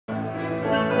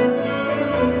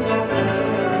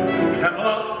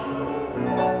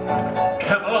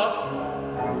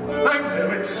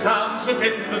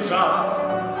in bazaar.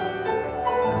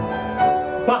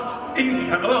 But in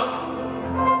Camelot,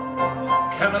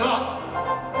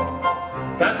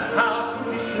 that's how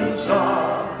conditions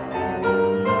are.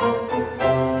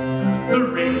 The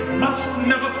rain must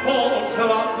never fall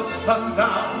till after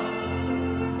sundown.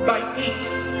 By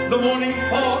 8, the morning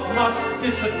fog must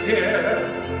disappear.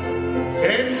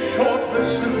 In short, we're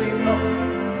simply not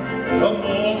a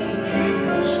more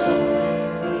congenial spot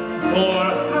for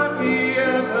happy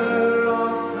ever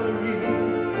aftering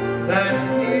than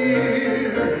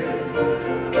here in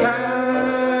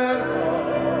Camelot.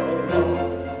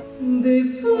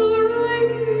 Before I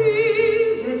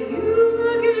gaze at you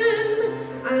again,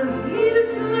 I'll need a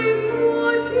time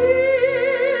for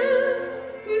tears.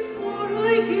 Before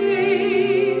I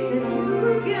gaze at you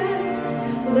again,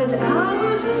 let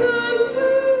hours turn to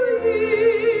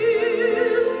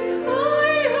years. I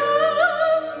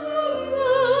have so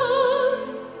much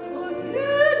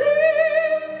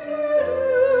forgetting to do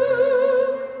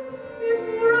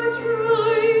before I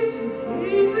try to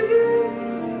gaze again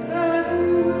at you.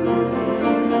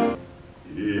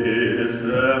 If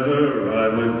ever I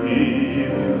would leave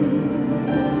you,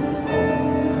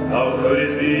 how could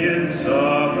it be in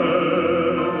summer?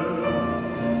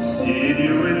 Seeing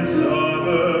you in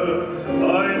summer,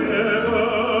 I never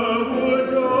would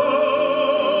go.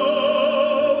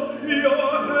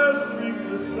 Your hair streaked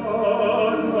with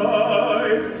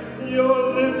sunlight, your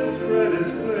lips red as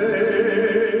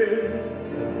flame,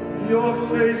 your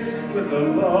face with a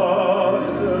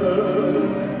luster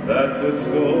that puts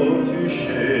gold to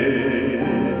shame.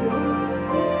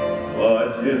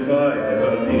 But if I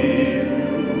ever leave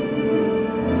you,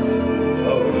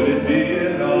 how could it be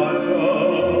in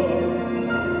autumn?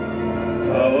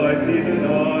 How I'd leave in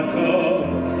autumn